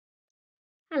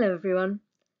Hello everyone,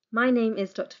 my name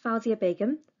is Dr. Fawzia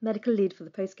Begum, Medical Lead for the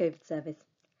Post-COVID Service.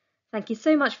 Thank you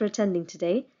so much for attending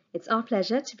today. It's our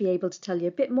pleasure to be able to tell you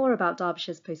a bit more about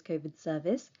Derbyshire's Post-COVID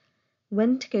Service,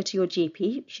 when to go to your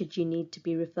GP should you need to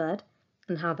be referred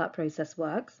and how that process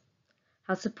works,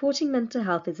 how supporting mental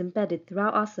health is embedded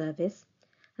throughout our service,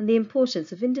 and the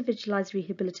importance of individualised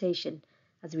rehabilitation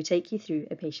as we take you through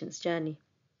a patient's journey.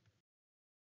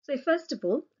 So first of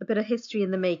all, a bit of history in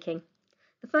the making.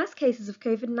 The first cases of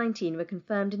COVID-19 were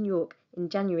confirmed in York in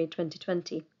January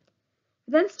 2020. We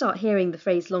then start hearing the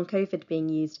phrase long COVID being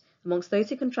used amongst those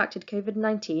who contracted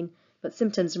COVID-19 but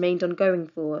symptoms remained ongoing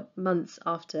for months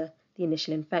after the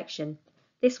initial infection.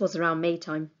 This was around May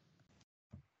time.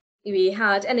 We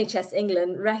had NHS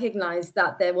England recognise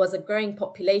that there was a growing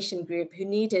population group who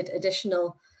needed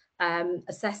additional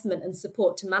assessment and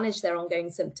support to manage their ongoing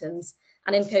symptoms,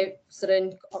 and in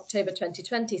October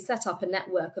 2020 set up a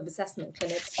network of assessment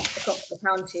clinics across the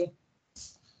county.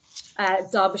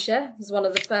 Derbyshire was one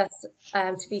of the first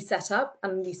to be set up,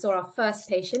 and we saw our first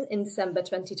patient in December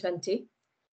 2020.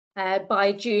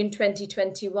 By June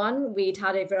 2021, we'd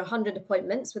had over 100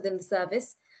 appointments within the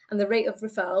service, and the rate of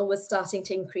referral was starting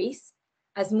to increase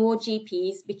as more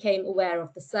GPs became aware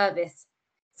of the service.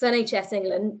 So NHS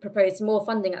England proposed more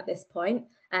funding at this point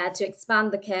to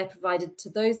expand the care provided to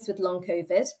those with long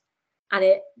COVID. And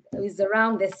it was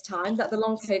around this time that the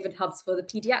long COVID hubs for the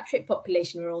paediatric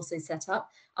population were also set up,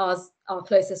 our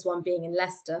closest one being in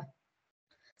Leicester.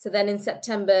 So then in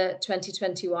September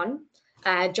 2021,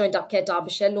 Joined Up Care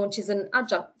Derbyshire launches an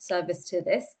adjunct service to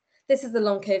this. This is the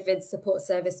long COVID support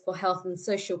service for health and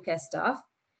social care staff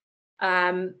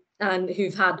and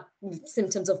who've had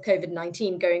symptoms of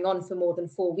COVID-19 going on for more than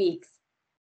 4 weeks.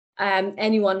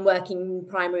 Anyone working in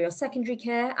primary or secondary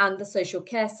care and the social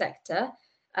care sector,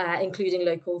 including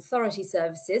local authority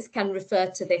services, can refer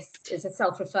to this as a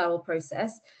self-referral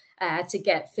process to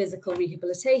get physical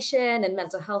rehabilitation and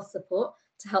mental health support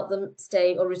to help them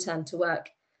stay or return to work.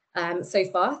 So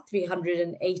far,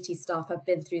 380 staff have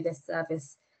been through this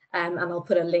service, and I'll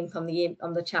put a link on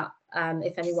the chat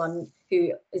if anyone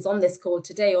who is on this call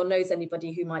today or knows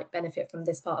anybody who might benefit from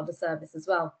this part of the service as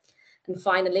well. And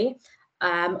finally,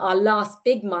 our last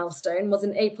big milestone was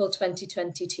in April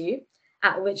 2022,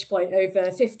 at which point over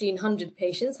 1,500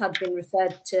 patients had been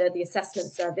referred to the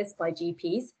assessment service by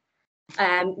GPs.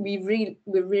 We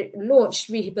launched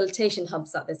rehabilitation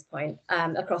hubs at this point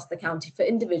across the county for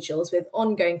individuals with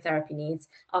ongoing therapy needs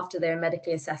after they're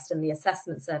medically assessed in the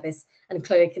assessment service. And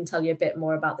Chloe can tell you a bit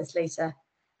more about this later.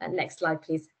 Next slide,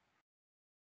 please.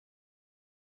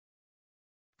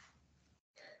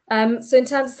 So in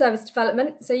terms of service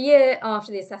development, so a year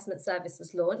after the assessment service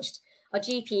was launched, our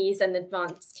GPs and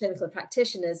advanced clinical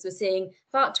practitioners were seeing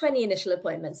about 20 initial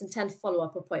appointments and 10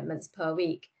 follow-up appointments per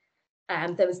week.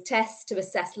 There was tests to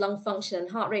assess lung function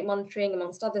and heart rate monitoring,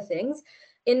 amongst other things,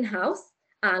 in-house,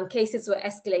 and cases were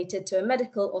escalated to a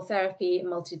medical or therapy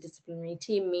multidisciplinary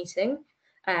team meeting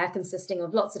consisting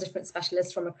of lots of different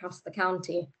specialists from across the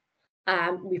county.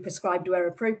 We prescribed where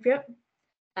appropriate.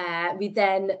 We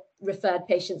then referred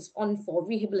patients on for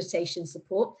rehabilitation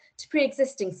support to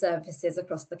pre-existing services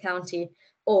across the county,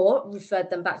 or referred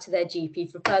them back to their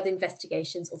GP for further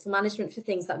investigations or for management for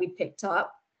things that we picked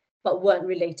up but weren't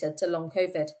related to long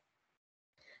COVID.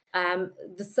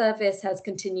 The service has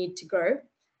continued to grow,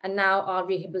 and now our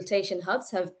rehabilitation hubs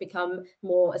have become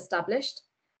more established.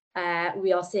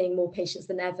 We are seeing more patients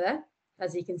than ever.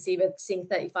 As you can see, we're seeing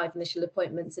 35 initial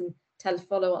appointments and 10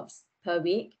 follow-ups per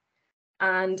week.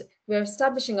 And we're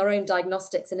establishing our own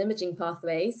diagnostics and imaging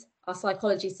pathways. Our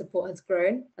psychology support has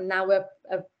grown, and now we're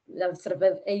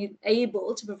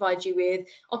able to provide you with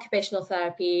occupational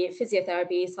therapy,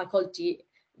 physiotherapy, psychology,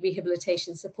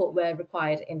 rehabilitation support where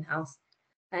required in-house.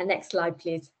 Next slide,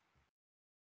 please.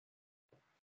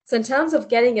 So in terms of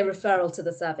getting a referral to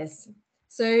the service,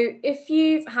 so if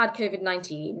you've had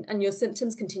COVID-19 and your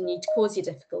symptoms continue to cause you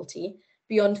difficulty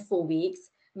beyond 4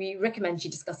 weeks, we recommend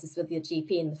you discuss this with your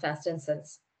GP in the first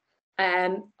instance.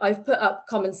 I've put up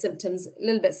common symptoms, a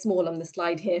little bit small on the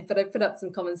slide here, but I've put up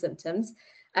some common symptoms.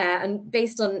 And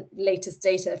based on latest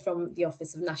data from the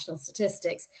Office of National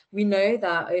Statistics, we know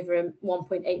that over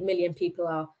 1.8 million people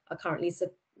are currently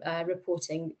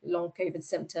reporting long COVID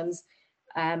symptoms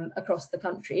across the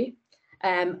country.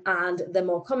 And the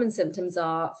more common symptoms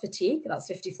are fatigue,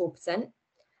 that's 54%,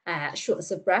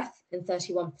 shortness of breath in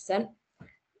 31%,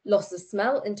 loss of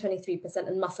smell in 23%,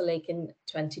 and muscle ache in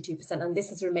 22%. And this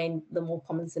has remained the more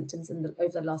common symptoms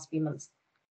over the last few months.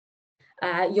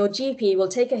 Your GP will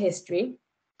take a history,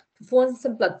 perform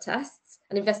some blood tests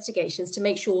and investigations to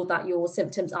make sure that your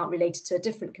symptoms aren't related to a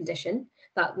different condition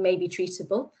that may be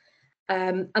treatable.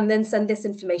 and then send this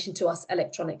information to us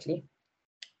electronically.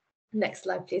 Next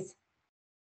slide, please.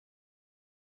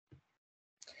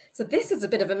 So this is a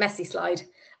bit of a messy slide,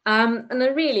 and I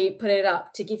really put it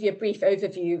up to give you a brief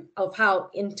overview of how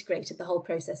integrated the whole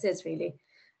process is, really,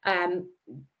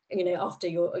 after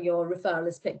your referral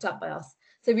is picked up by us.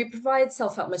 So we provide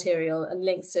self-help material and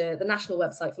links to the national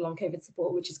website for long COVID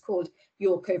support, which is called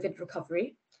Your COVID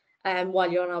Recovery, while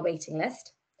you're on our waiting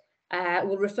list.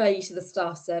 We'll refer you to the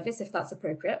staff service if that's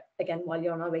appropriate, again, while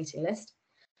you're on our waiting list.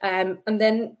 And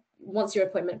then once your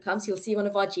appointment comes, you'll see one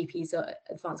of our GPs or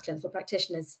advanced clinical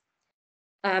practitioners.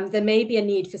 There may be a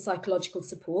need for psychological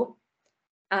support,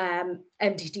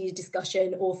 MDT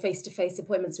discussion, or face-to-face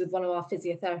appointments with one of our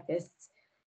physiotherapists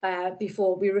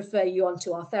before we refer you on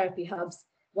to our therapy hubs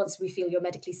once we feel you're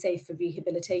medically safe for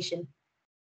rehabilitation.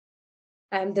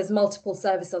 There's multiple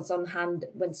services on hand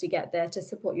once you get there to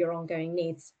support your ongoing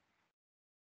needs.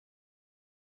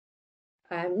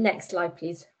 Next slide,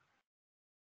 please.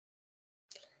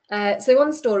 So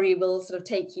one story we'll sort of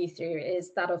take you through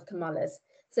is that of Kamala's.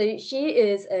 So she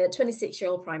is a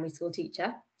 26-year-old primary school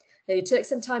teacher who took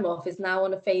some time off, is now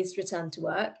on a phased return to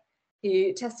work,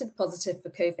 who tested positive for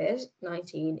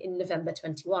COVID-19 in November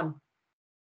 21.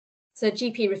 So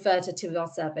GP referred her to our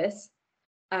service,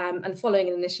 and following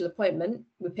an initial appointment,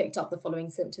 we picked up the following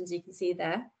symptoms you can see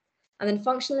there. And then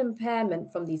functional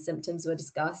impairment from these symptoms were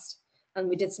discussed, and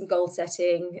we did some goal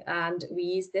setting, and we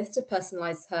used this to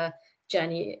personalise her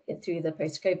journey through the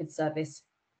post-COVID service.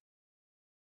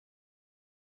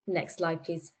 Next slide,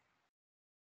 please.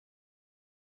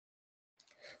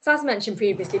 So as mentioned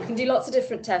previously, we can do lots of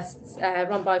different tests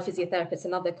run by physiotherapists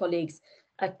and other colleagues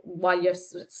while you're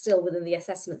still within the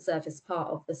assessment service part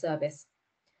of the service.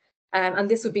 And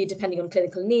this would be depending on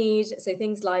clinical need. So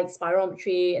things like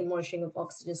spirometry and monitoring of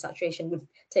oxygen saturation would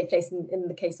take place in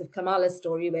the case of Kamala's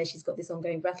story, where she's got this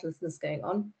ongoing breathlessness going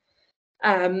on.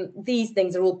 These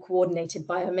things are all coordinated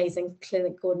by amazing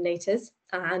clinic coordinators.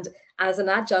 And as an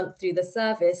adjunct through the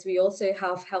service, we also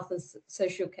have health and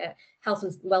social care, health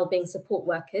and wellbeing support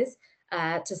workers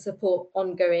to support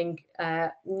ongoing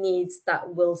needs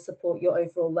that will support your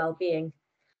overall well-being.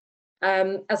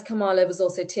 As Kamala was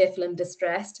also tearful and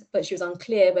distressed, but she was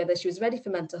unclear whether she was ready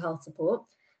for mental health support,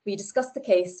 we discussed the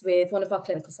case with one of our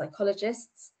clinical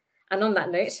psychologists. And on that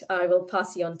note, I will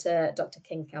pass you on to Dr.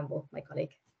 King Campbell, my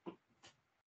colleague.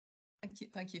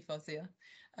 Thank you, Fawzia.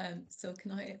 So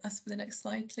can I ask for the next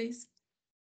slide, please?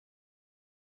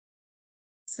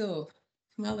 So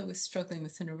Kamala was struggling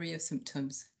with an array of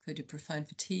symptoms, including profound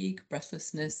fatigue,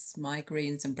 breathlessness,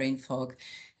 migraines and brain fog,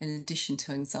 in addition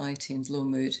to anxiety and low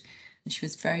mood. And she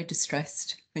was very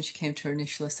distressed when she came to her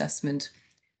initial assessment.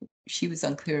 She was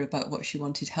unclear about what she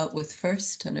wanted help with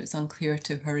first, and it was unclear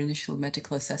to her initial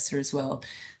medical assessor as well.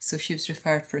 So she was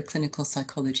referred for a clinical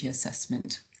psychology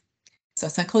assessment. So a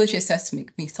psychology assessment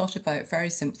can be thought about very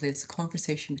simply as a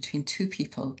conversation between two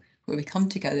people where we come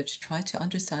together to try to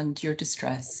understand your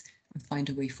distress and find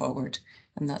a way forward.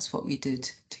 And that's what we did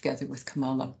together with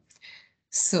Kamala.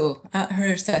 So at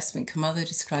her assessment, Kamala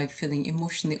described feeling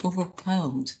emotionally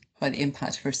overwhelmed by the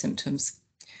impact of her symptoms.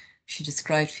 She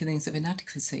described feelings of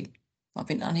inadequacy, of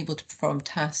being unable to perform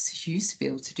tasks she used to be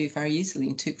able to do very easily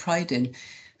and took pride in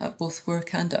at both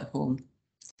work and at home.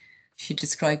 She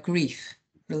described grief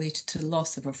related to the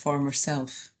loss of her former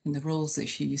self in the roles that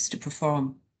she used to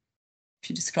perform.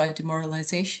 She described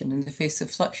demoralisation in the face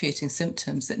of fluctuating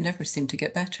symptoms that never seemed to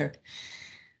get better.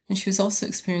 And she was also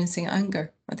experiencing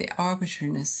anger at the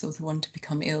arbitrariness of the one to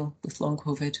become ill with long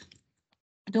COVID.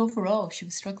 And overall, she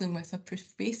was struggling with a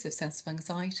pervasive sense of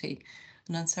anxiety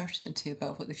and uncertainty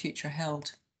about what the future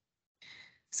held.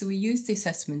 So we used the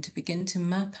assessment to begin to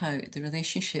map out the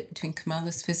relationship between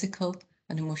Kamala's physical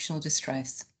and emotional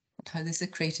distress, and how this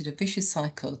had created a vicious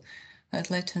cycle that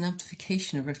had led to an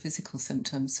amplification of her physical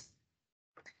symptoms.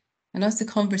 And as the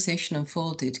conversation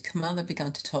unfolded, Kamala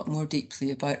began to talk more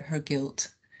deeply about her guilt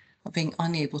of being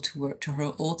unable to work to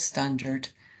her old standard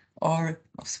or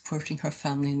of supporting her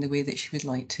family in the way that she would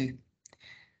like to.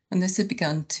 And this had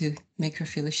begun to make her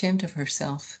feel ashamed of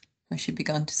herself, and she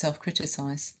began to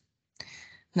self-criticise.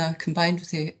 Now, combined with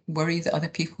the worry that other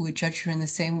people would judge her in the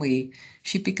same way,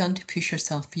 she'd begun to push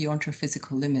herself beyond her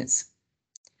physical limits.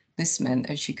 This meant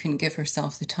that she couldn't give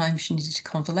herself the time she needed to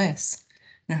convalesce,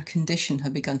 and her condition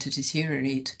had begun to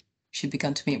deteriorate. She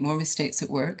began to make more mistakes at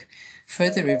work,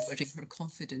 further eroding her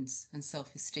confidence and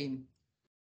self-esteem.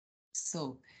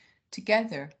 So,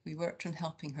 together, we worked on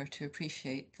helping her to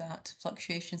appreciate that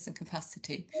fluctuations in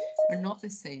capacity are not the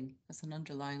same as an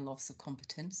underlying loss of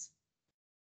competence.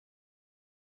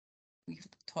 We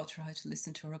taught her how to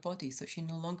listen to her body so she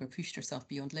no longer pushed herself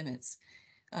beyond limits.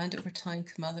 And over time,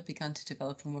 Kamala began to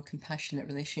develop a more compassionate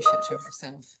relationship to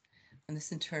herself. And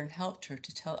this in turn helped her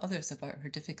to tell others about her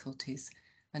difficulties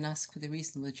and ask for the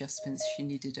reasonable adjustments she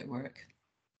needed at work.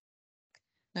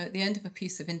 Now, at the end of a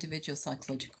piece of individual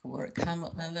psychological work,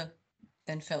 Kamala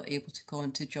then felt able to go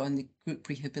on to join the group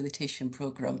rehabilitation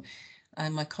programme.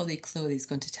 And my colleague Chloe is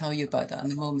going to tell you about that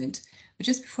in a moment. But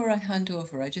just before I hand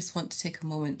over, I just want to take a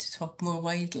moment to talk more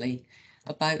widely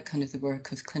about kind of the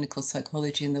work of clinical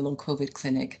psychology in the long COVID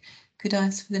clinic. Could I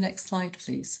ask for the next slide,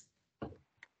 please?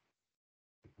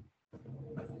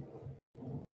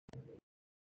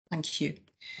 Thank you.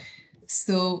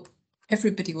 So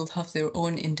everybody will have their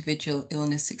own individual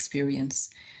illness experience,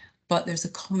 but there's a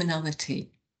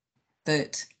commonality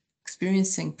that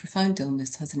experiencing profound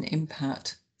illness has an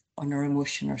impact on our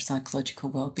emotional or psychological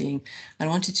well-being. And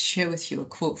I wanted to share with you a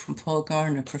quote from Paul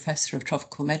Garner, Professor of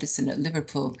Tropical Medicine at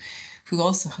Liverpool, who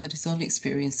also had his own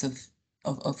experience of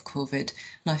COVID.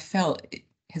 And I felt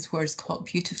his words caught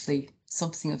beautifully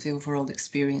something of the overall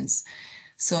experience.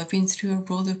 So I've been through a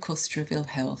roller coaster of ill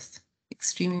health,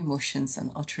 extreme emotions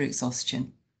and utter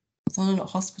exhaustion. Although not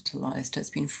hospitalised, it's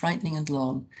been frightening and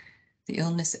long. The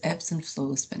illness ebbs and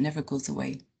flows, but never goes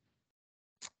away.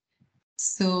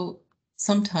 So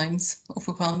sometimes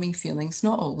overwhelming feelings,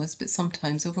 not always, but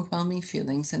sometimes overwhelming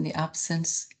feelings in the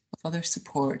absence of other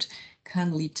support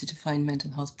can lead to defined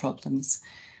mental health problems.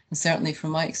 And certainly from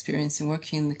my experience in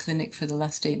working in the clinic for the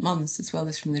last 8 months, as well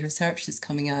as from the research that's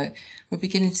coming out, we're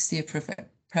beginning to see a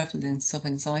prevalence of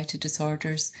anxiety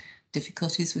disorders,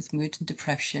 difficulties with mood and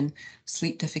depression,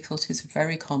 sleep difficulties are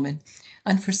very common,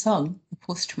 and for some, a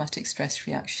post-traumatic stress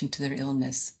reaction to their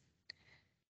illness.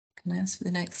 Can I ask for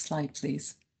the next slide,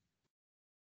 please?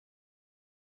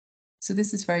 So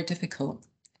this is very difficult,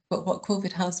 but what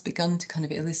COVID has begun to kind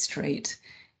of illustrate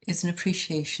is an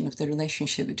appreciation of the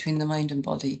relationship between the mind and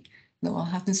body. That what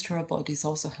happens to our bodies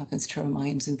also happens to our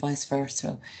minds and vice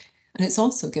versa. And it's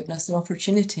also given us an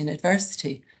opportunity in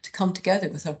adversity to come together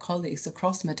with our colleagues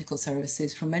across medical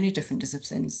services from many different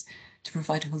disciplines to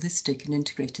provide a holistic and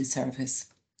integrated service.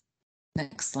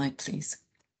 Next slide, please.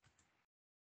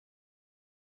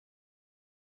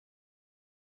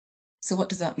 So what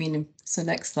does that mean? So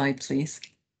next slide, please.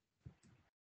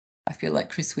 I feel like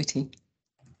Chris Whitty.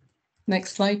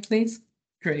 Next slide, please.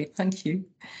 Great, thank you.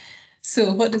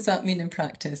 So what does that mean in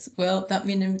practice? Well, that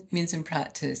means in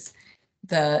practice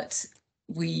that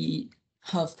we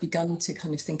have begun to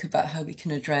kind of think about how we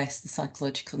can address the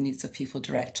psychological needs of people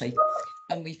directly.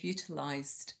 And we've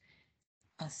utilised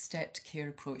a stepped care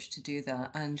approach to do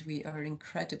that. And we are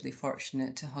incredibly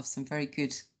fortunate to have some very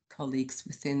good colleagues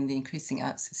within the Increasing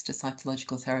Access to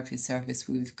Psychological Therapy service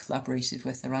we've collaborated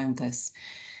with around this.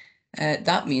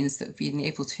 That means that being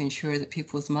able to ensure that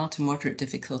people with mild to moderate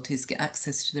difficulties get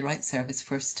access to the right service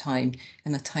first time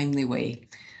in a timely way.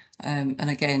 And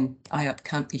again, IUP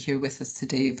can't be here with us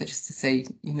today, but just to say,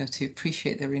 you know, to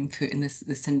appreciate their input in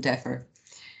this endeavour.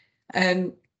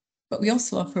 But we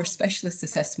also offer specialist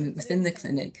assessment within the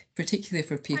clinic, particularly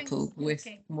for people with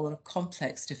more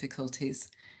complex difficulties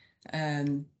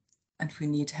and who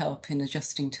need help in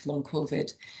adjusting to long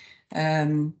COVID.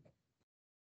 And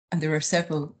there are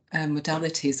several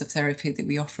modalities of therapy that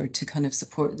we offer to kind of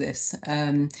support this.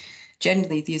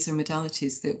 Generally, these are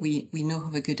modalities that we know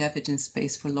have a good evidence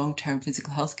base for long-term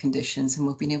physical health conditions, and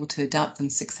we've been able to adapt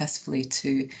them successfully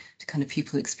to kind of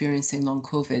people experiencing long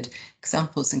COVID.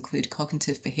 Examples include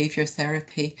cognitive behaviour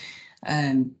therapy,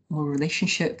 more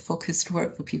relationship-focused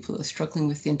work for people that are struggling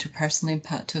with the interpersonal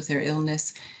impact of their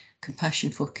illness,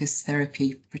 compassion-focused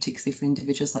therapy, particularly for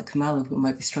individuals like Kamala who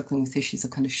might be struggling with issues of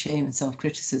kind of shame and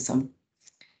self-criticism.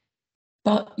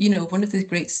 But, you know, one of the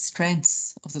great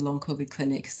strengths of the long COVID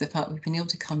clinic is the fact we've been able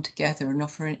to come together and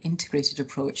offer an integrated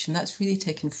approach, and that's really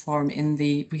taken form in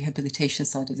the rehabilitation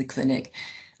side of the clinic.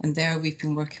 And there we've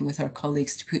been working with our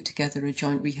colleagues to put together a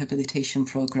joint rehabilitation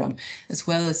programme, as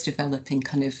well as developing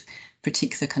kind of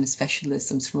particular kind of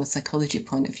specialisms from a psychology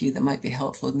point of view that might be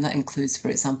helpful. And that includes, for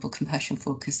example,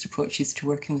 compassion-focused approaches to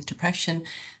working with depression,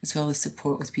 as well as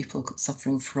support with people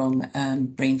suffering from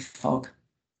brain fog.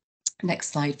 Next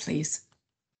slide, please.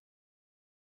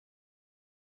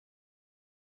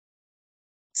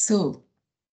 So,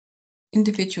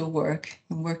 individual work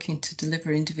and working to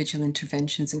deliver individual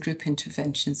interventions and group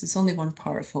interventions is only one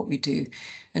part of what we do.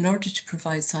 In order to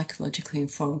provide psychologically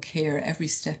informed care every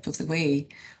step of the way,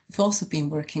 we've also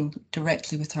been working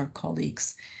directly with our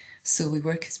colleagues. So we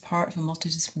work as part of a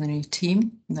multidisciplinary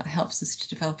team, and that helps us to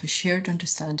develop a shared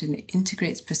understanding that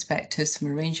integrates perspectives from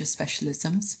a range of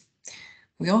specialisms.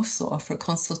 We also offer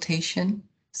consultation,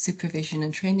 supervision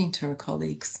and training to our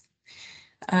colleagues.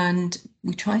 And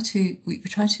we try to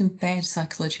embed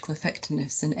psychological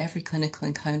effectiveness in every clinical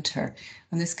encounter.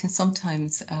 And this can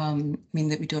sometimes mean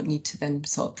that we don't need to then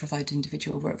sort of provide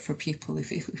individual work for people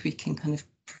if we can kind of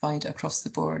provide across the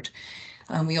board.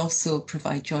 And we also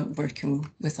provide joint working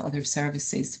with other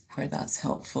services where that's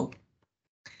helpful.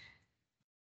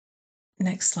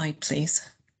 Next slide, please.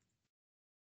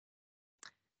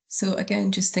 So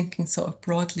again, just thinking sort of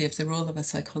broadly of the role of a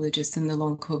psychologist in the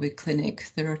long COVID clinic,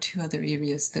 there are two other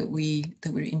areas that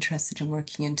we're interested in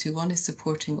working into. One is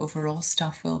supporting overall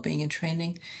staff wellbeing and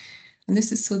training. And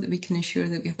this is so that we can ensure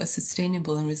that we have a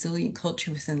sustainable and resilient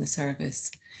culture within the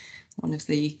service. One of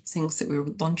the things that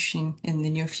we're launching in the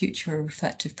near future are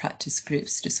reflective practice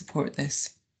groups to support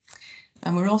this.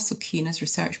 And we're also keen as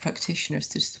research practitioners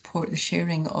to support the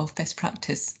sharing of best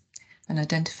practice and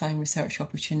identifying research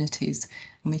opportunities.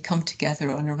 And we come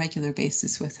together on a regular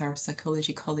basis with our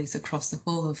psychology colleagues across the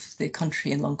whole of the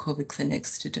country in long COVID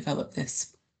clinics to develop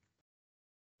this.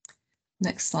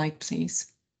 Next slide,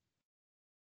 please.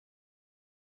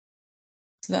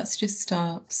 So that's just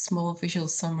a small visual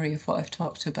summary of what I've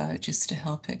talked about, just to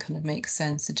help it kind of make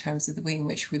sense in terms of the way in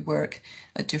which we work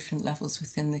at different levels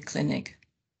within the clinic.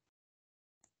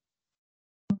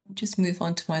 I'll just move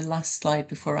on to my last slide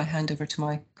before I hand over to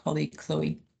my colleague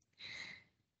Chloe.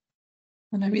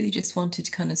 And I really just wanted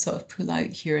to kind of sort of pull out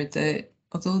here that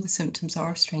although the symptoms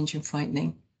are strange and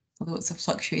frightening, although it's a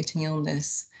fluctuating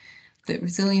illness, that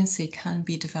resiliency can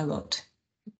be developed.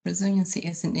 Resiliency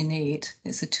isn't innate,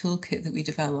 it's a toolkit that we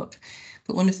develop.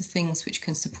 But one of the things which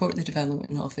can support the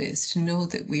development of it is to know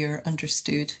that we are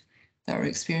understood, that our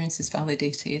experience is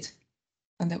validated,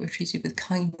 and that we're treated with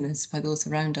kindness by those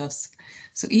around us.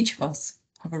 So each of us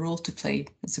have a role to play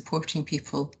in supporting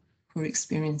people who are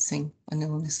experiencing an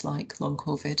illness like long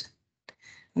COVID.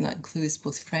 And that includes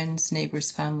both friends,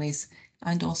 neighbours, families,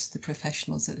 and also the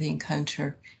professionals that they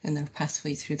encounter in their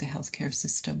pathway through the healthcare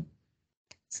system.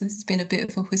 So this has been a bit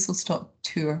of a whistle-stop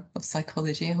tour of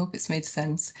psychology. I hope it's made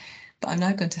sense. But I'm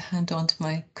now going to hand on to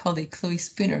my colleague, Chloe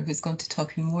Spooner, who's going to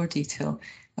talk in more detail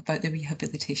about the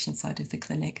rehabilitation side of the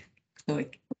clinic.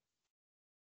 Chloe.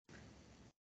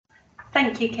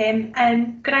 Thank you, Kim.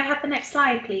 Could I have the next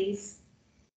slide, please?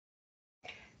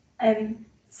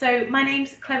 So my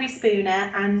name's Chloe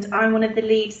Spooner and I'm one of the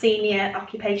lead senior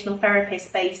occupational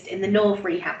therapists based in the North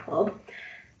Rehab Hub.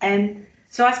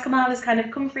 So as Kamala's kind of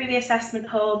come through the assessment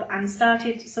hub and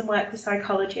started some work with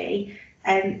psychology,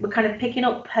 we're kind of picking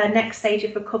up her next stage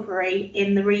of recovery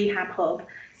in the rehab hub.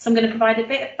 So I'm going to provide a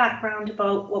bit of background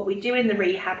about what we do in the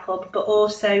rehab hub, but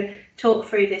also talk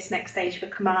through this next stage for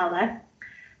Kamala.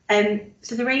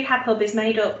 So the rehab hub is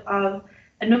made up of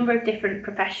a number of different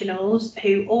professionals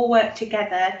who all work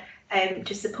together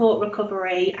to support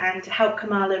recovery and to help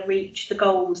Kamala reach the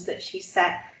goals that she's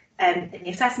set in the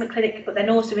assessment clinic, but then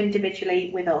also individually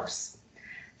with us.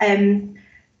 And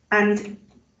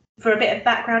for a bit of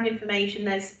background information,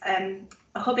 there's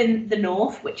a hub in the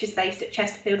north, which is based at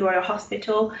Chesterfield Royal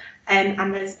Hospital,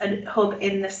 and there's a hub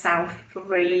in the south for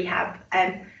rehab,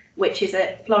 which is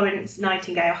at Florence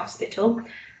Nightingale Hospital.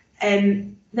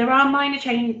 There are minor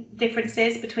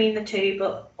differences between the two,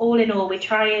 but all in all, we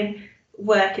try and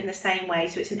work in the same way,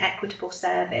 so it's an equitable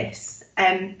service.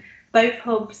 Both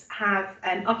hubs have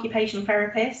occupational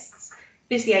therapists,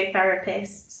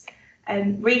 physiotherapists,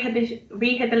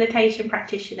 rehabilitation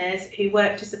practitioners who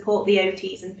work to support the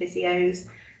OTs and physios,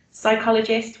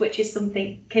 psychologists, which is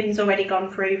something Kim's already gone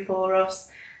through for us.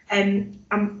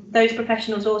 Those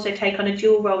professionals also take on a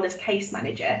dual role as case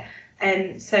manager,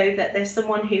 so that there's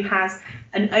someone who has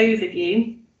an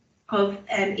overview of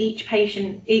each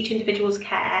individual's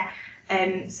care,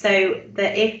 so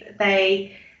that if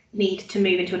they need to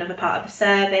move into another part of the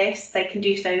service, they can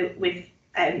do so with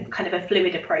kind of a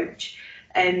fluid approach,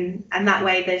 and that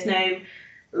way there's no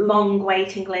long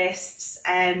waiting lists.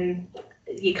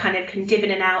 You kind of can dip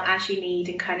in and out as you need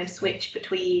and kind of switch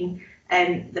between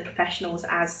the professionals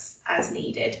as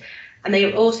needed. And they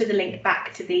are also the link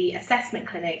back to the assessment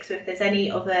clinic, so if there's any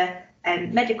other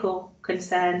medical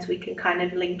concerns, we can kind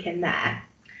of link in there.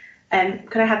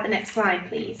 Could I have the next slide,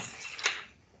 please?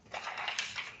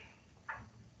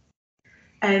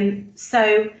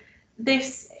 So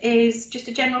this is just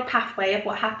a general pathway of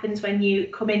what happens when you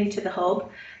come into the hub.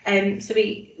 So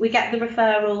we get the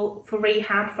referral for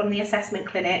rehab from the assessment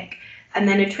clinic, and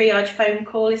then a triage phone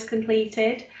call is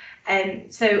completed.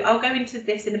 So I'll go into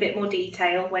this in a bit more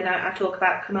detail when I talk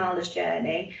about Kamala's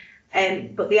journey.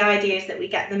 But the idea is that we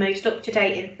get the most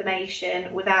up-to-date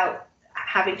information without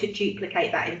having to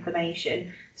duplicate that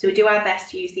information. So we do our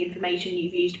best to use the information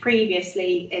you've used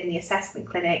previously in the assessment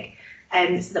clinic,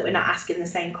 so that we're not asking the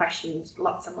same questions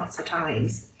lots and lots of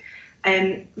times.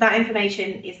 That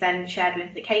information is then shared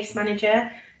with the case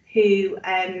manager, who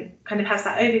kind of has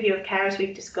that overview of care as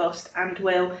we've discussed, and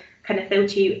will kind of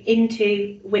filter you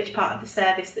into which part of the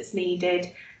service that's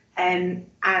needed, and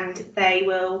they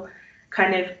will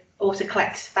kind of also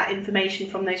collect that information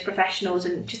from those professionals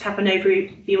and just have an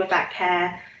overview of that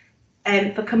care.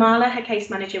 For Kamala, her case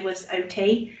manager was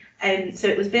OT, so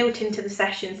it was built into the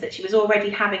sessions that she was already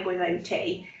having with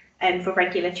OT for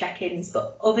regular check-ins,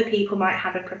 but other people might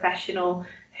have a professional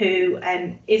who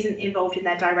isn't involved in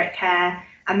their direct care,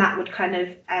 and that would kind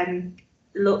of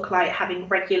look like having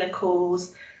regular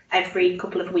calls every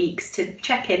couple of weeks to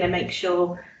check in and make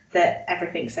sure that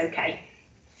everything's okay.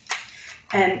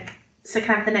 So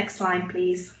can I have the next slide,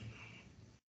 please?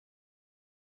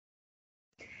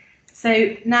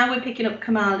 So now we're picking up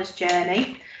Kamala's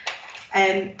journey.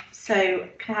 So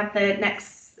can I have the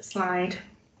next slide?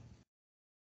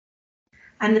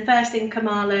 And the first thing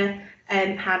Kamala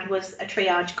had was a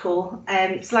triage call.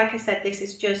 So like I said, this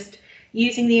is just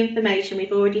using the information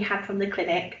we've already had from the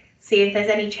clinic, see if there's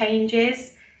any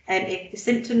changes, and if the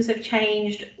symptoms have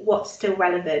changed, what's still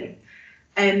relevant.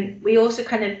 We also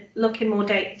kind of look in more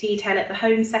detail at the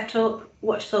home setup,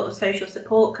 what sort of social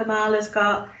support Kamala's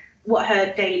got, what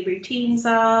her daily routines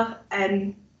are,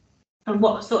 and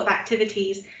what sort of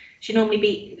activities she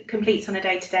normally completes on a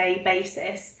day-to-day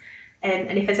basis,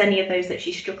 and if there's any of those that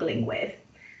she's struggling with.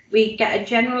 We get a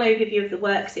general overview of the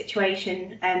work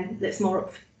situation that's more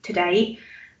up to date,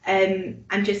 and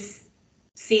just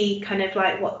see kind of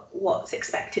like what's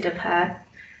expected of her.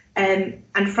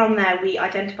 And from there, we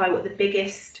identify what the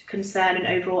biggest concern and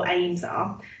overall aims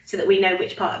are, so that we know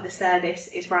which part of the service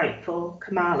is right for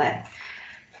Kamala.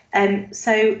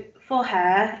 So for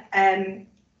her,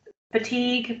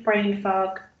 fatigue, brain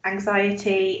fog,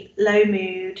 anxiety, low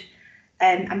mood,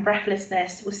 and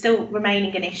breathlessness was still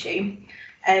remaining an issue.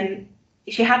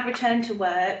 She had returned to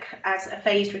work as a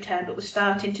phased return, but was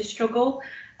starting to struggle,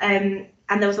 and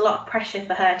there was a lot of pressure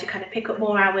for her to kind of pick up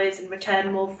more hours and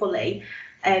return more fully,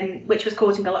 which was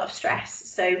causing a lot of stress.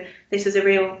 So this was a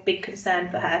real big concern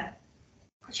for her.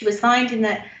 She was finding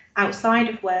that outside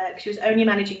of work, she was only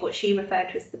managing what she referred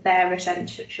to as the bare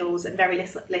essentials and very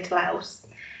little else.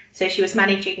 So she was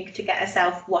managing to get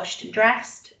herself washed and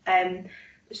dressed,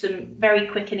 some very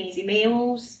quick and easy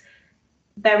meals,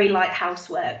 very light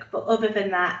housework, but other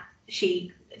than that,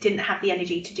 she didn't have the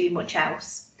energy to do much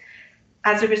else.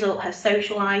 As a result, her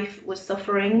social life was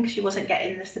suffering. She wasn't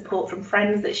getting the support from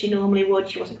friends that she normally would.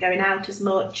 She wasn't going out as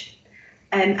much.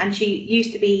 And she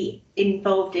used to be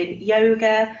involved in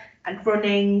yoga and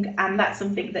running, and that's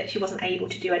something that she wasn't able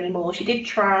to do anymore. She did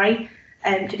try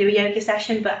to do a yoga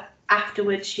session, but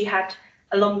afterwards she had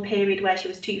a long period where she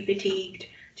was too fatigued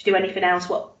to do anything else.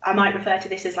 What I might refer to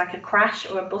this as like a crash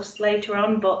or a bust later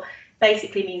on, but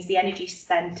basically means the energy's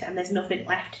spent and there's nothing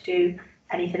left to do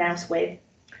anything else with.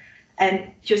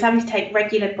 She was having to take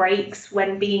regular breaks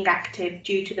when being active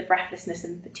due to the breathlessness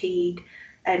and fatigue.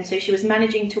 And so she was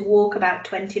managing to walk about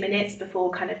 20 minutes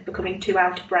before kind of becoming too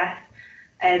out of breath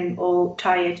or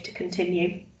tired to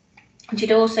continue. And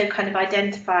she'd also kind of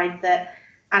identified that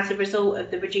as a result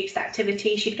of the reduced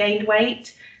activity, she'd gained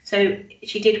weight. So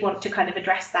she did want to kind of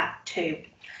address that too.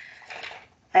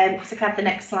 So can I have the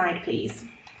next slide, please?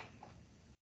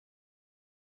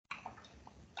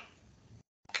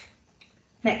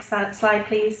 Next slide,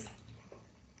 please.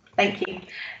 Thank you.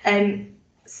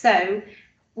 So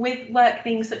with work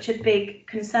being such a big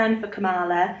concern for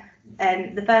Kamala,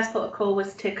 the first port of call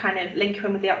was to kind of link her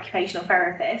in with the occupational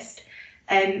therapist.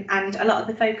 And a lot of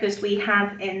the focus we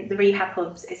have in the rehab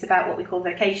hubs is about what we call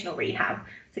vocational rehab,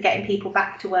 so getting people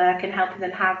back to work and helping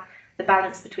them have the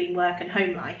balance between work and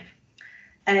home life.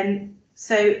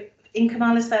 So in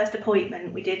Kamala's first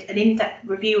appointment, we did an in-depth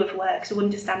review of work, so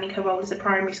understanding her role as a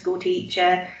primary school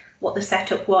teacher, what the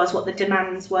setup was, what the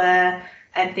demands were,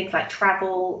 and things like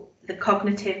travel, the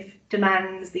cognitive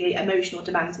demands, the emotional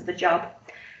demands of the job.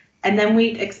 And then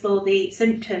we'd explore the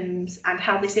symptoms and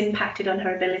how this impacted on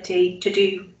her ability to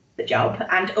do the job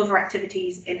and other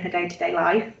activities in her day-to-day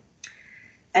life.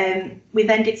 We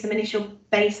then did some initial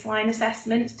baseline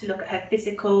assessments to look at her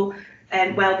physical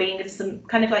well-being and some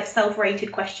kind of like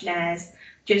self-rated questionnaires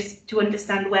just to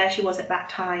understand where she was at that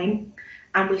time.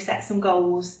 And we set some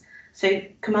goals. So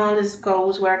Kamala's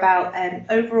goals were about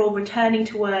overall returning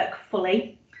to work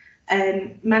fully,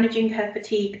 managing her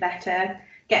fatigue better,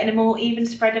 getting a more even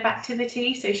spread of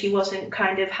activity, so she wasn't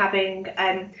kind of having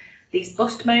these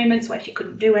bust moments where she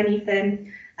couldn't do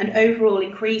anything, and overall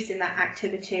increasing that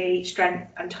activity, strength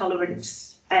and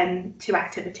tolerance to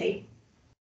activity.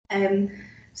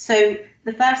 So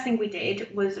the first thing we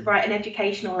did was write an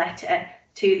educational letter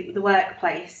to the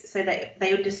workplace so that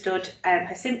they understood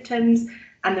her symptoms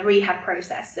and the rehab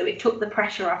process. So it took the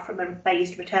pressure off from a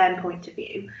phased return point of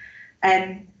view.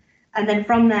 And then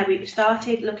from there, we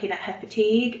started looking at her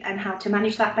fatigue and how to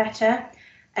manage that better.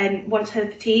 And once her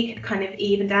fatigue had kind of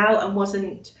evened out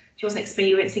and she wasn't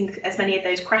experiencing as many of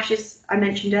those crashes I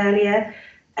mentioned earlier,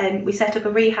 we set up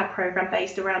a rehab program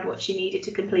based around what she needed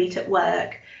to complete at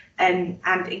work, and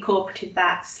incorporated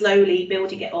that, slowly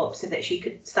building it up so that she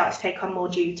could start to take on more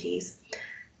duties.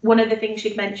 One of the things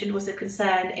she'd mentioned was a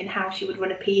concern in how she would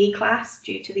run a PE class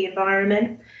due to the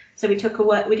environment. So we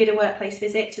did a workplace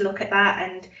visit to look at that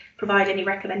and provide any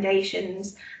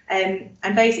recommendations, and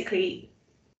basically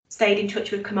stayed in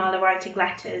touch with Kamala, writing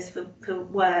letters for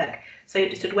work, so he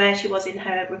understood where she was in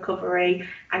her recovery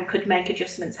and could make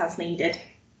adjustments as needed.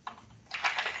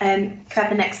 Could I have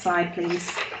the next slide,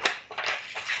 please?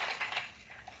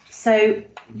 So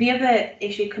the other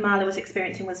issue Kamala was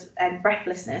experiencing was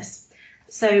breathlessness.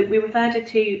 So we referred her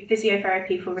to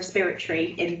physiotherapy for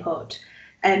respiratory input.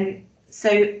 So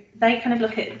they kind of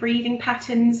look at breathing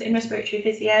patterns in respiratory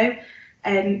physio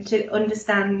to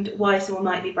understand why someone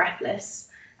might be breathless.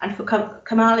 And for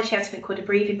Kamala, she had something called a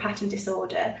breathing pattern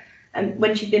disorder.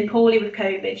 When she'd been poorly with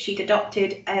COVID, she'd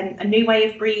adopted a new way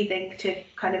of breathing to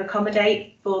kind of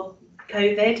accommodate for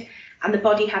COVID, and the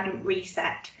body hadn't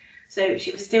reset. So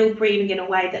she was still breathing in a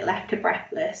way that left her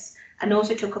breathless and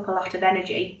also took up a lot of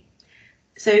energy.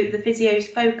 So the physio's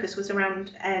focus was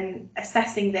around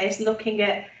assessing this, looking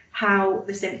at how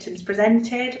the symptoms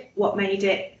presented, what made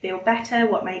it feel better,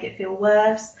 what made it feel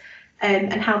worse,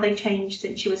 and how they changed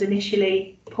since she was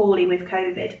initially poorly with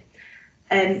COVID.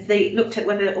 They looked at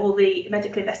whether all the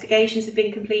medical investigations had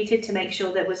been completed to make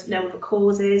sure there was no other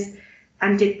causes,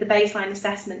 and did the baseline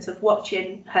assessments of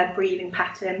watching her breathing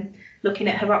pattern, looking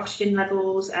at her oxygen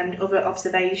levels and other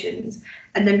observations,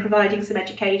 and then providing some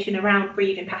education around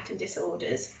breathing pattern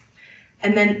disorders.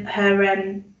 And then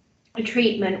her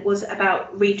treatment was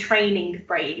about retraining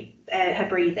her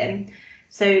breathing.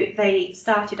 So they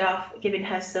started off giving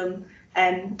her some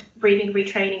breathing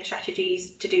retraining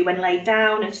strategies to do when laid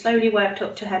down, and slowly worked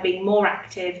up to her being more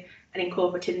active and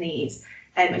incorporating these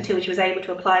until she was able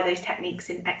to apply those techniques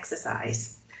in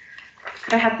exercise.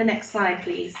 Could I have the next slide,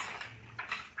 please?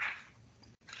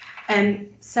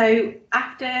 So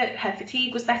after her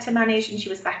fatigue was better managed and she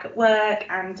was back at work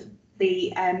and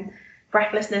the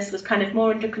breathlessness was kind of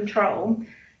more under control,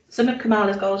 some of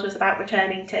Kamala's goals was about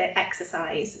returning to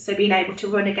exercise, so being able to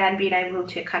run again, being able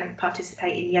to kind of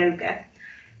participate in yoga.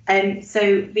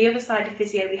 So the other side of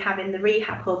physio we have in the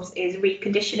rehab hubs is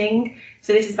reconditioning.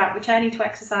 So this is about returning to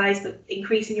exercise, but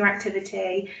increasing your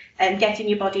activity and getting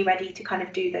your body ready to kind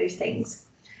of do those things.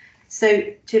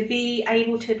 So to be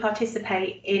able to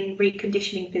participate in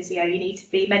reconditioning physio, you need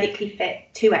to be medically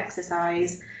fit to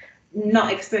exercise,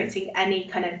 not experiencing any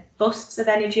kind of busts of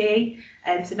energy,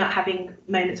 so not having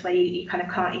moments where you kind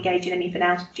of can't engage in anything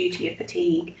else due to your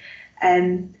fatigue,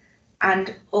 and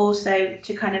also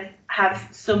to kind of have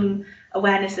some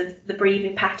awareness of the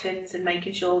breathing patterns and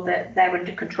making sure that they're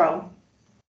under control.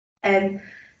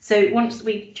 So once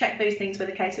we checked those things with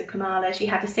the case of Kamala, she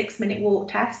had a 6-minute walk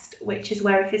test, which is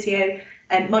where a physio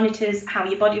monitors how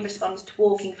your body responds to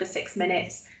walking for 6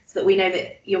 minutes so that we know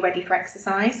that you're ready for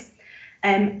exercise.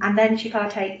 And then she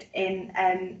partaked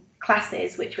in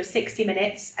classes, which were 60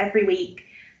 minutes every week,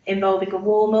 involving a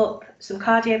warm-up, some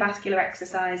cardiovascular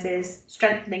exercises,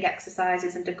 strengthening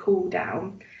exercises, and a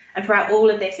cool-down. And throughout all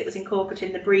of this, it was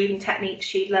incorporating the breathing techniques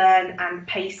she'd learned and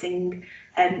pacing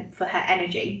for her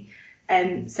energy.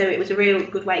 So it was a real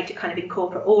good way to kind of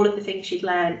incorporate all of the things she'd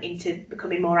learned into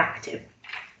becoming more active.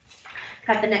 Can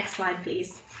I have the next slide,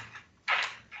 please?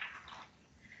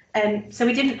 So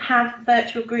we didn't have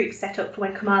virtual groups set up for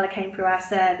when Kamala came through our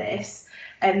service,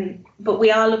 but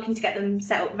we are looking to get them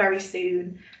set up very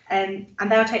soon. And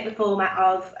they'll take the format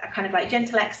of a kind of like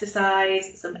gentle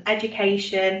exercise, some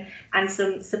education, and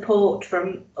some support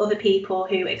from other people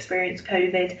who experienced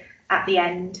COVID at the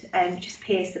end, just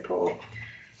peer support.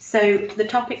 So the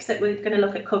topics that we're going to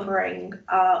look at covering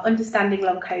are understanding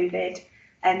long COVID,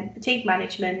 fatigue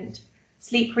management,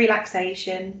 sleep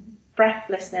relaxation,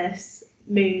 breathlessness,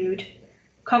 mood,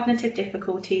 cognitive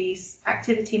difficulties,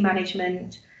 activity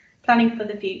management, planning for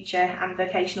the future, and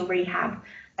vocational rehab.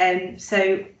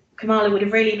 So Kamala would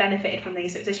have really benefited from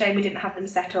these. So it's a shame we didn't have them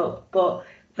set up, but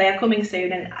they are coming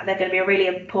soon, and they're going to be a really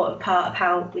important part of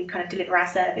how we kind of deliver our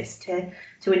service to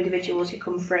individuals who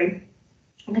come through.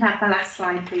 I'm going to have my last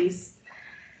slide, please.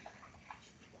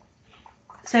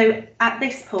 So at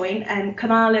this point,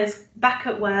 Kamala's back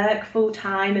at work full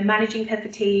time and managing her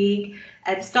fatigue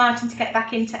and starting to get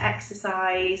back into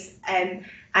exercise, and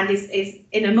is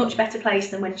in a much better place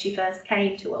than when she first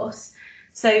came to us.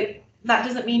 So that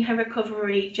doesn't mean her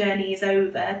recovery journey is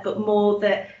over, but more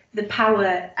that the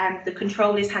power and the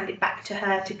control is handed back to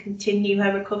her to continue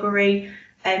her recovery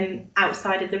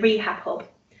outside of the rehab hub.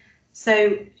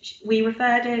 So we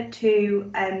referred her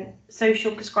to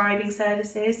social prescribing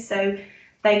services. So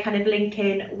they kind of link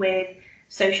in with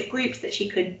social groups that she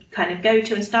could kind of go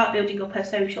to and start building up her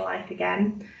social life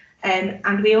again.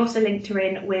 And we also linked her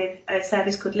in with a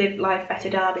service called Live Life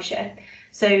Better Derbyshire,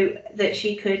 so that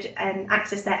she could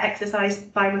access their exercise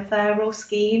by referral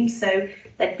scheme. So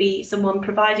there'd be someone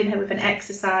providing her with an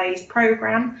exercise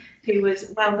programme who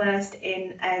was well versed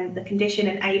in the condition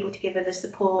and able to give her the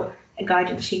support and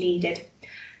guidance she needed.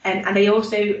 And they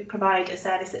also provide a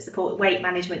service that supports weight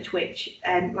management, which,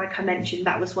 like I mentioned,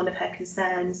 that was one of her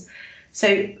concerns.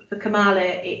 So for Kamala,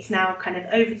 it's now kind of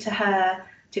over to her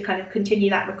to kind of continue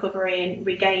that recovery and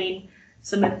regain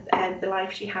some of the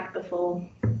life she had before.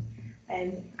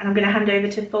 And I'm going to hand over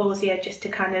to Fawzia just to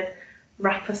kind of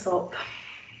wrap us up.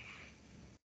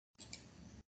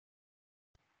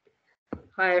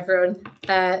 Hi everyone.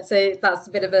 So that's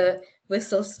a bit of a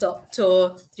whistle-stop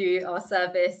tour through our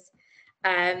service,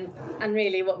 and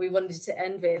really what we wanted to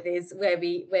end with is where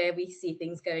we see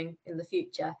things going in the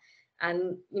future.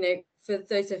 And for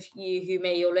those of you who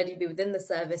may already be within the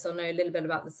service or know a little bit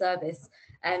about the service,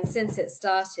 since it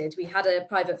started, we had a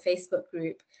private Facebook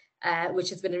group, which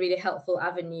has been a really helpful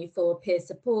avenue for peer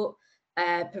support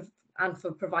and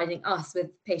for providing us with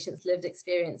patients' lived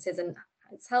experiences, and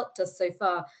it's helped us so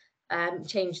far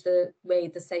change the way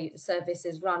the service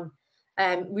is run.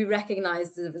 We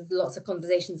recognise there's lots of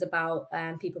conversations about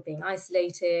people being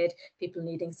isolated, people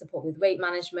needing support with weight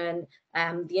management,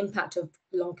 the impact of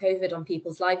long COVID on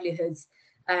people's livelihoods.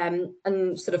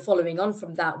 And sort of following on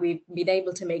from that, we've been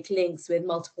able to make links with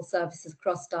multiple services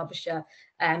across Derbyshire,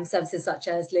 services such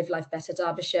as Live Life Better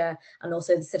Derbyshire and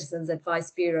also the Citizens Advice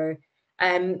Bureau.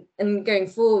 And going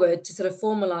forward, to sort of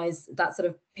formalise that sort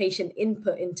of patient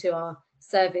input into our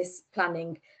service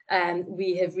planning,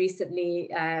 we have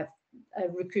recently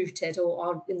recruited, or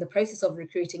are in the process of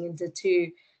recruiting, into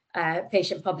 2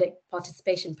 patient public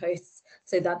participation posts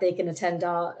so that they can attend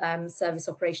our service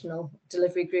operational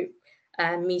delivery group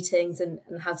meetings and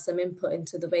have some input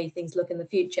into the way things look in the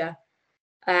future.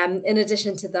 In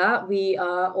addition to that, we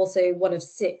are also one of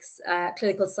 6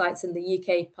 clinical sites in the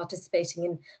UK participating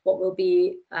in what will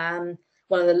be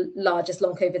one of the largest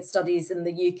long COVID studies in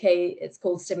the UK. It's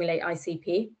called Stimulate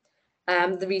ICP.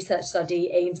 The research study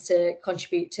aims to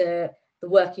contribute to the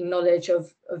working knowledge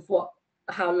of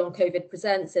how long COVID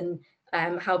presents and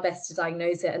how best to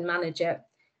diagnose it and manage it.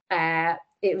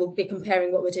 It will be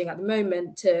comparing what we're doing at the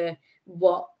moment to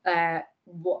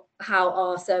how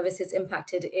our service is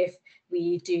impacted if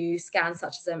we do scans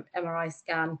such as an MRI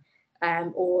scan,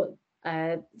 or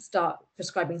start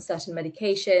prescribing certain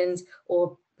medications,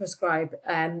 or prescribe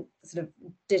sort of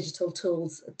digital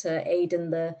tools to aid in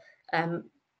the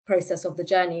process of the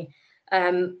journey.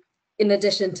 In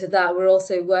addition to that, we're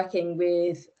also working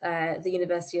with the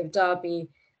University of Derby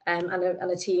and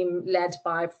a team led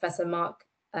by Professor Mark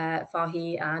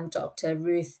Fahy and Dr.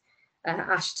 Ruth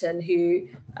Ashton, who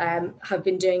have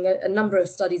been doing a number of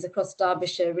studies across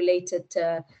Derbyshire related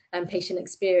to patient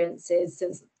experiences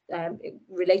since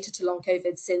related to long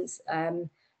COVID since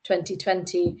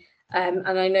 2020. And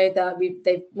I know that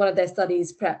one of their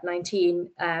studies, PrEP 19,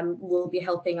 will be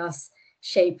helping us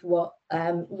shape what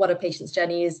a patient's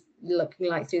journey is looking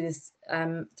like through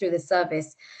this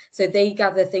service. So they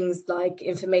gather things like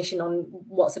information on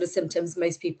what sort of symptoms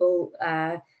most people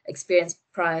experience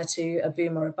prior to a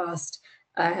boom or a bust,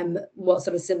 what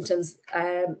sort of symptoms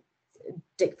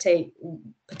dictate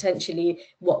potentially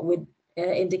what would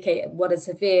indicate what a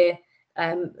severe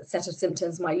set of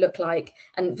symptoms might look like.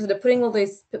 And sort of putting all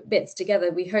those bits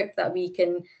together, we hope that we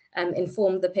can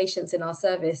inform the patients in our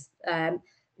service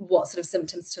what sort of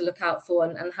symptoms to look out for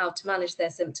and how to manage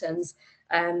their symptoms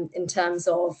in terms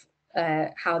of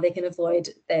how they can avoid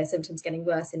their symptoms getting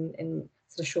worse in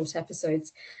sort of short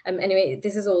episodes. Anyway,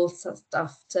 this is all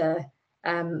stuff to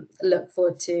look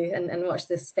forward to and watch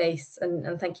this space.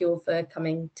 And thank you all for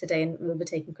coming today, and we'll be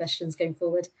taking questions going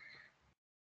forward.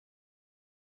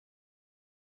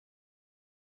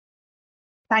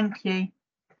 Thank you.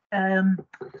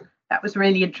 That was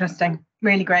really interesting,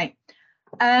 really great.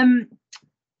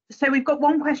 So we've got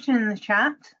one question in the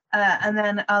chat, and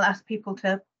then I'll ask people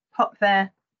to pop their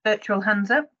virtual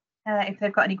hands up if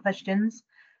they've got any questions.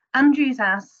 Andrew's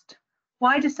asked,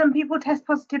 Why do some people test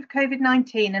positive for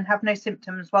COVID-19 and have no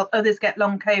symptoms, while others get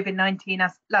long COVID-19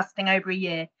 lasting over a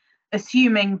year,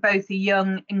 assuming both are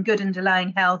young and good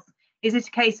underlying health? Is it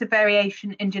a case of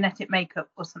variation in genetic makeup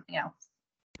or something else?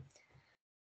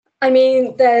 I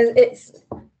mean, as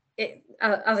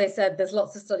I said, there's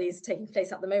lots of studies taking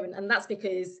place at the moment, and that's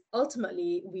because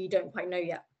ultimately we don't quite know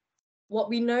yet. What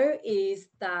we know is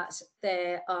that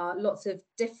there are lots of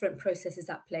different processes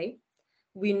at play.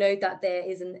 We know that there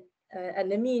is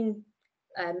an immune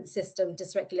system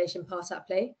dysregulation part at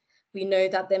play. We know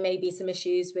that there may be some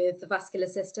issues with the vascular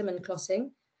system and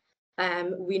clotting.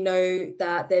 We know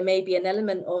that there may be an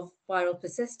element of viral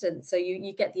persistence. So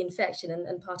you get the infection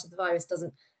and part of the virus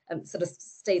doesn't sort of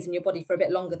stays in your body for a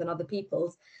bit longer than other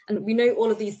people's. And we know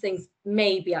all of these things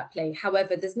may be at play.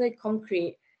 However, there's no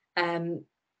concrete,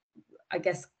 I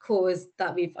guess, cause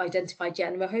that we've identified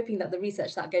yet. And we're hoping that the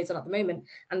research that goes on at the moment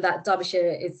and that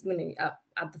Derbyshire is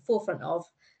at the forefront of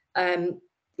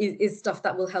is stuff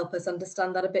that will help us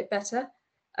understand that a bit better.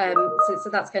 So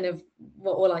that's kind of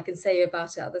all I can say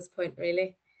about it at this point,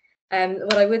 really.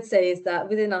 What I would say is that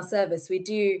within our service, we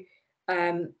do,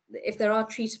 if there are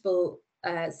treatable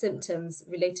symptoms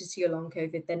related to your long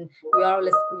COVID, then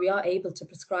we are able to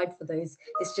prescribe for those.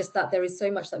 It's just that there is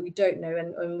so much that we don't know,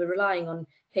 and we're relying on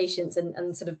patients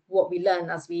and sort of what we learn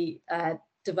as we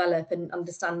develop and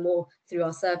understand more through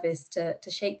our service to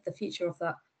shape the future of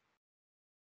that.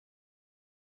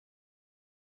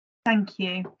 Thank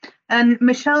you. And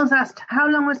Michelle's asked, how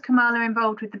long was Kamala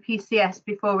involved with the PCS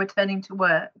before returning to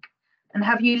work? And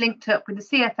have you linked up with the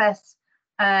CFS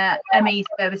ME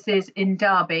services in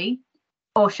Derby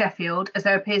or Sheffield, as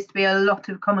there appears to be a lot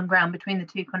of common ground between the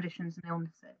two conditions and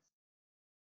illnesses?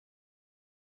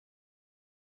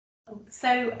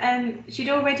 So she'd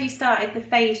already started the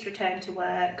phased return to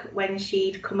work when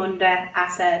she'd come under our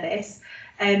service.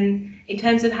 In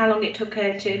terms of how long it took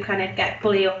her to kind of get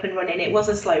fully up and running, it was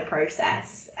a slow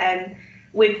process.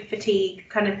 With fatigue,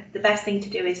 kind of the best thing to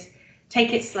do is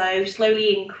take it slow,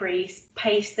 slowly increase,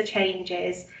 pace the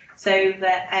changes so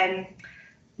that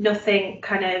nothing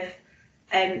kind of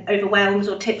overwhelms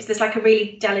or tips. There's like a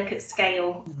really delicate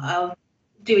scale of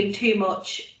doing too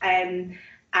much and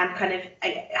kind of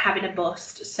having a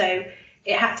bust. So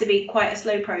it had to be quite a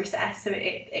slow process. So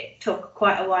it took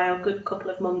quite a while, a good couple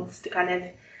of months to kind of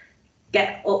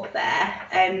get up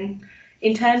there.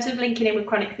 In terms of linking in with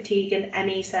chronic fatigue and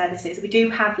ME services, we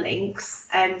do have links.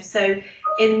 So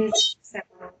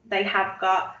they have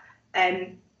got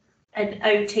an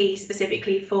OT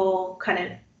specifically for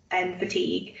kind of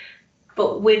fatigue.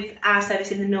 But with our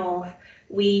service in the north,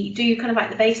 we do kind of like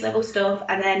the base level stuff,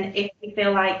 and then if we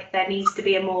feel like there needs to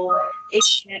be a more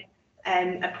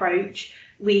in-depth approach,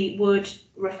 we would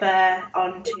refer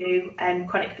on to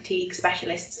chronic fatigue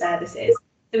specialist services.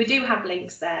 So we do have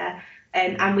links there,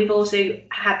 and we've also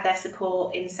had their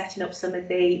support in setting up some of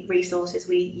the resources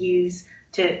we use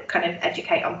to kind of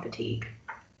educate on fatigue.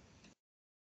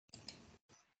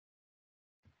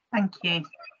 Thank you.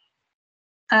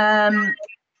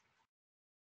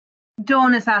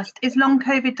 Dawn has asked, is long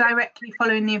COVID directly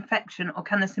following the infection, or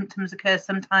can the symptoms occur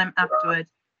sometime afterwards?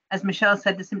 As Michelle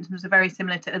said, the symptoms are very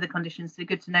similar to other conditions, so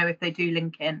good to know if they do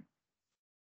link in.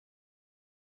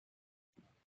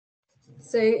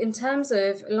 So in terms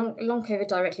of long COVID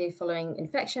directly following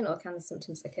infection, or can the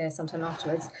symptoms occur sometime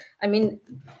afterwards? I mean,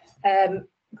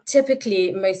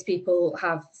 typically most people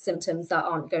have symptoms that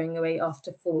aren't going away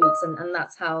after 4 weeks, and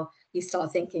that's how you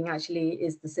start thinking, actually,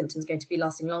 is the symptoms going to be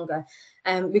lasting longer?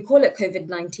 We call it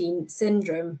COVID-19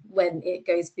 syndrome when it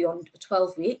goes beyond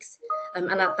 12 weeks.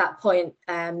 And at that point,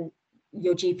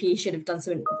 your GP should have done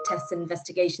some tests and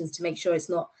investigations to make sure it's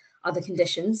not other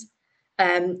conditions.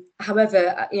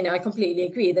 However, I completely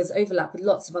agree. There's overlap with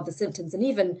lots of other symptoms. And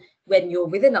even when you're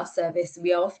within our service,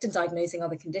 we are often diagnosing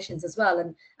other conditions as well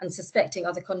and suspecting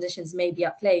other conditions may be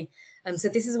at play. So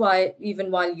this is why, even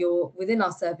while you're within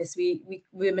our service, we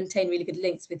maintain really good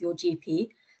links with your GP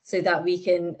so that we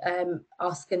can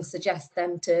ask and suggest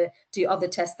them to do other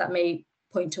tests that may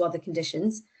point to other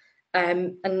conditions.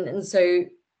 And so,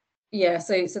 yeah,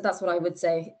 so that's what I would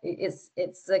say. It's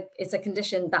a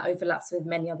condition that overlaps with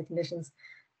many other conditions.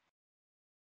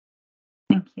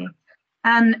 Thank you.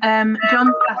 And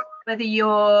John asked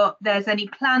whether there's any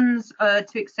plans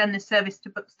to extend the service to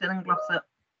Buxton and Glossop.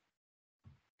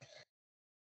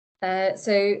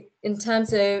 So in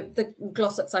terms of the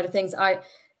Glossop side of things,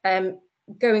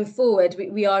 going forward,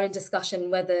 we are in discussion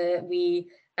whether we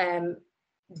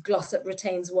Glossop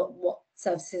retains what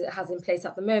services it has in place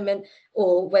at the moment,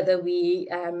 or whether we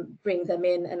bring them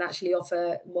in and actually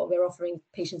offer what we're offering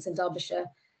patients in Derbyshire.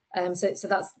 So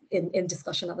that's in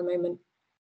discussion at the moment.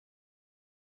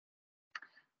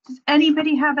 Does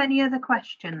anybody have any other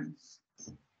questions?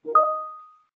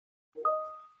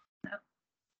 No.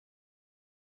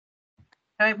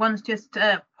 Right, one's just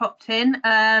popped in.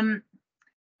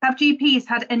 Have GPs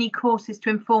had any courses to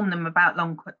inform them about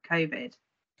long COVID?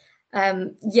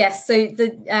 Yes, so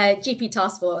the GP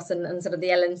task force and sort of the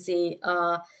LNC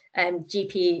are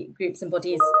GP groups and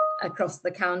bodies across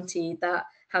the county that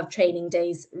have training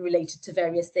days related to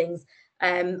various things.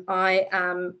 I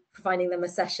am providing them a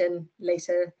session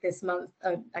later this month,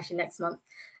 actually next month,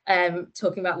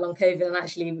 talking about long COVID, and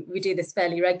actually we do this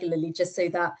fairly regularly just so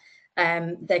that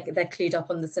they're clued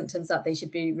up on the symptoms that they should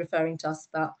be referring to us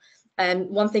about.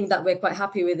 One thing that we're quite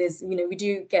happy with is,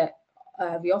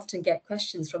 we often get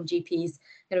questions from GPs,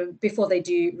 before they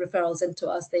do referrals into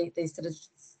us, they sort of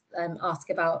ask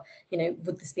about,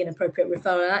 would this be an appropriate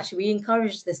referral? And actually, we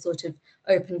encourage this sort of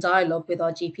open dialogue with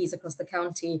our GPs across the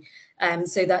county,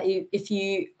 so that if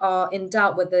you are in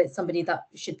doubt whether it's somebody that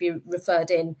should be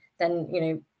referred in,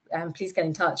 then please get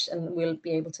in touch and we'll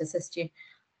be able to assist you.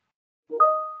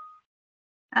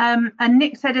 And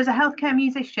Nick said, as a healthcare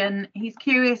musician, he's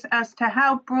curious as to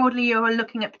how broadly you are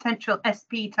looking at potential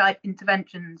SP type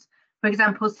interventions. For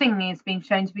example, singing is being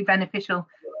shown to be beneficial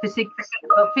for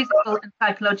physical and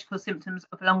psychological symptoms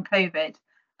of long COVID,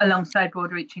 alongside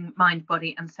broad-reaching mind,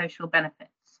 body and social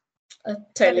benefits. I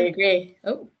totally agree.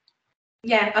 Oh.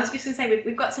 Yeah, I was just going to say,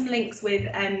 we've got some links with,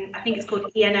 I think it's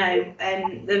called ENO,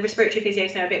 the respiratory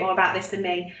physios know a bit more about this than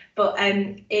me, but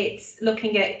it's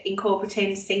looking at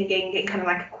incorporating singing in kind of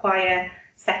like a choir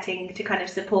setting to kind of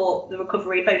support the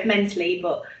recovery, both mentally,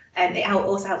 but it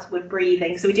also helps with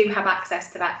breathing. So we do have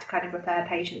access to that to kind of refer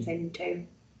patients into.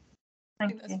 I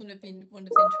think that's one of the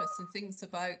interesting things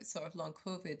about sort of long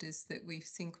COVID is that we've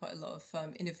seen quite a lot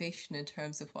of innovation in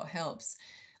terms of what helps.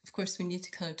 Of course, we need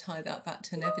to kind of tie that back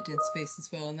to an evidence base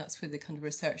as well, and that's where the kind of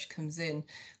research comes in.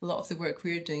 A lot of the work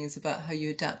we're doing is about how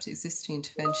you adapt existing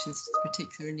interventions to the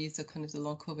particular needs of kind of the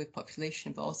long COVID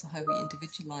population, but also how we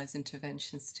individualise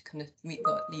interventions to kind of meet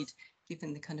that need,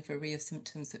 given the kind of array of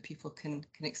symptoms that people can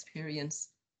experience.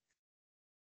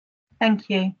 Thank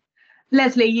you.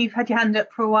 Leslie, you've had your hand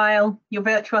up for a while, your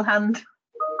virtual hand.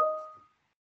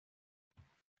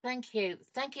 Thank you.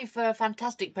 Thank you for a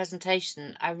fantastic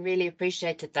presentation. I really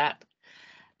appreciated that.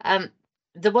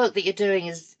 The work that you're doing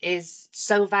is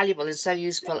so valuable and so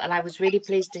useful, and I was really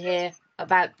pleased to hear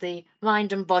about the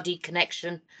mind and body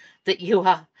connection that you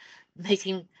are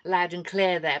making loud and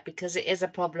clear there, because it is a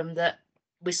problem that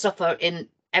we suffer in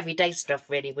everyday stuff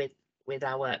really with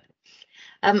our work.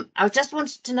 I just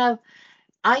wanted to know,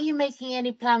 are you making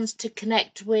any plans to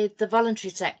connect with the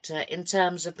voluntary sector in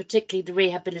terms of particularly the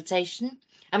rehabilitation?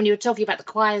 I mean, you were talking about the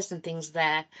choirs and things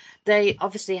there. They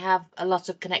obviously have a lot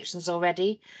of connections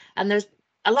already, and there's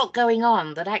a lot going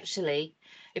on that actually,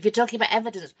 if you're talking about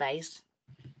evidence-based,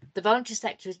 the voluntary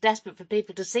sector is desperate for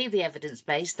people to see the evidence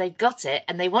base. They've got it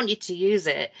and they want you to use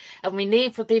it. And we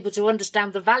need for people to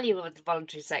understand the value of the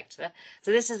voluntary sector.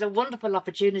 So this is a wonderful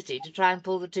opportunity to try and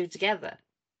pull the two together.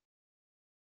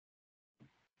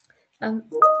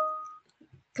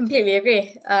 Completely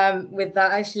agree with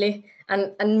that, actually.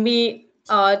 And we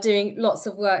are doing lots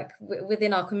of work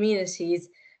within our communities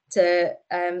to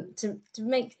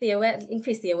make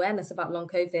increase the awareness about long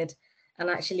COVID, and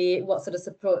actually what sort of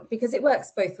support, because it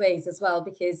works both ways as well,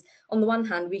 because on the one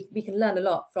hand we can learn a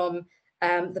lot from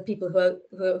the people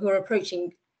who are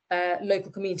approaching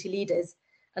local community leaders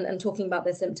and talking about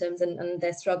their symptoms and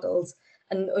their struggles,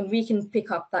 and we can pick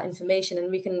up that information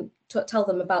and we can tell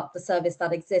them about the service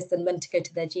that exists and when to go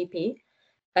to their GP,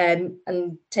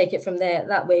 and take it from there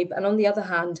that way. And on the other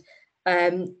hand,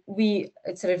 we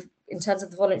sort of, in terms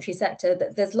of the voluntary sector,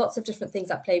 there's lots of different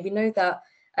things at play. We know that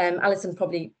Alison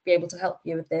probably be able to help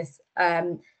you with this,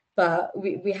 but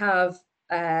we have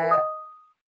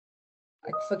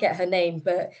I forget her name,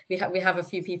 but we have a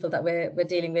few people that we're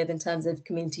dealing with in terms of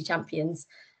community champions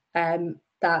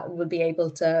that will be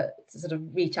able to sort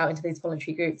of reach out into these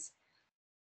voluntary groups.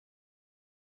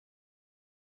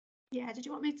 Yeah, did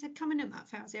you want me to come in on that,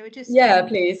 Fauzi?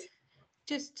 Please.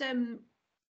 Just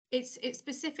it's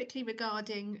specifically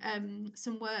regarding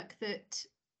some work that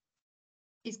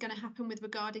is going to happen with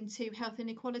regarding to health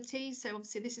inequality. So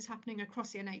obviously this is happening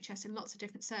across the NHS in lots of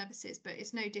different services, but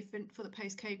it's no different for the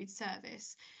post-COVID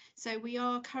service. So we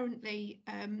are currently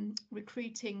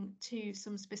recruiting to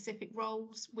some specific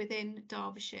roles within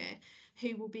Derbyshire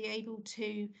who will be able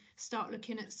to start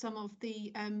looking at some of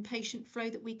the patient flow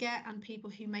that we get and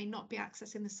people who may not be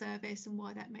accessing the service and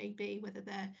why that may be, whether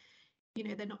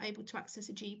they're not able to access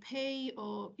a GP,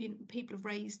 or people have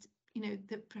raised you know,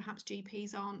 that perhaps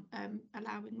GPs aren't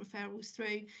allowing referrals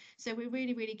through. So we're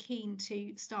really, really keen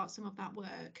to start some of that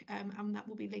work, and that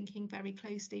will be linking very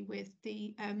closely with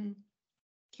the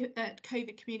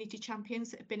COVID community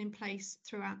champions that have been in place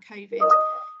throughout COVID,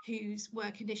 whose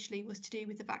work initially was to do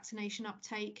with the vaccination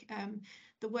uptake.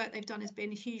 The work they've done has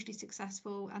been hugely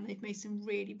successful, and they've made some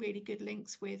really, really good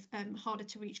links with harder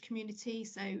to reach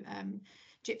communities. So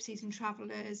gypsies and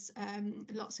travellers,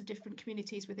 lots of different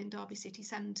communities within Derby city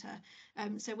centre.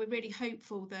 So we're really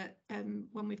hopeful that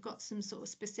when we've got some sort of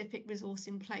specific resource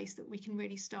in place, that we can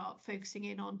really start focusing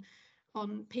in on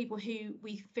people who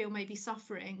we feel may be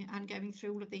suffering and going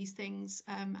through all of these things,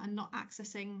 and not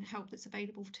accessing help that's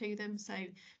available to them. So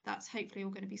that's hopefully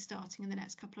all going to be starting in the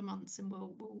next couple of months, and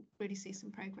we'll really see some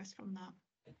progress from that.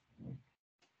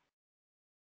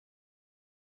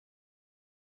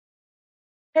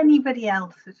 Anybody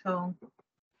else at all?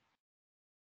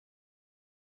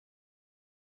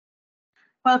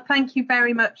 Well, thank you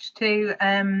very much to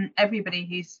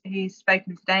everybody who's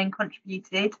spoken today and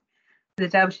contributed to the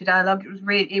Derbyshire Dialogue.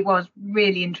 It was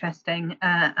really interesting,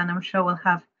 and I'm sure we'll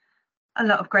have a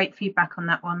lot of great feedback on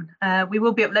that one. We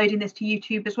will be uploading this to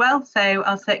YouTube as well, so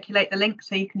I'll circulate the link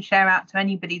so you can share out to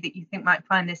anybody that you think might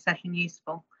find this session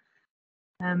useful,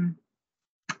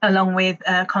 along with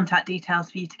contact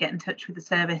details for you to get in touch with the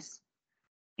service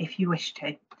if you wish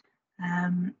to.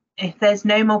 If there's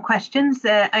no more questions,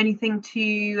 the only thing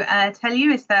to tell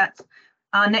you is that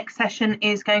our next session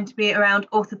is going to be around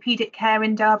orthopaedic care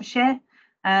in Derbyshire,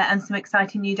 and some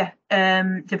exciting new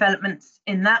developments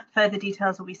in that. Further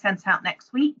details will be sent out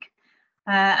next week.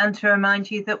 And to remind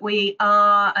you that we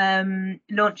are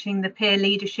launching the peer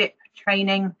leadership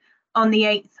training on the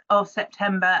 8th of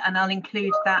September, and I'll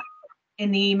include that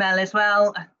in the email as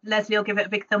well. Leslie will give it a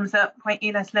big thumbs up, won't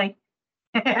you, Leslie?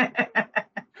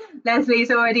 Leslie's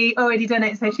already done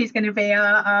it, so she's going to be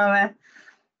our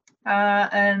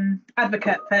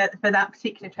advocate for that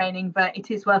particular training. But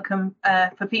it is welcome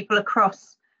for people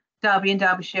across Derby and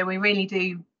Derbyshire. We really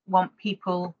do want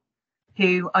people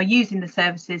who are using the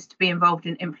services to be involved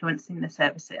in influencing the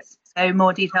services. So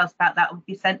more details about that will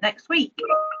be sent next week.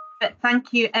 But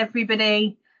thank you,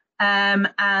 everybody. And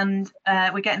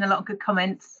we're getting a lot of good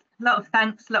comments, a lot of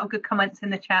thanks, a lot of good comments in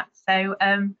the chat. So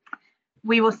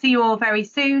we will see you all very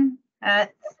soon.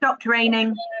 Stopped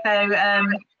raining, so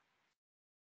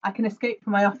I can escape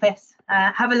from my office.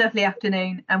 Have a lovely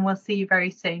afternoon, and we'll see you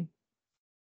very soon.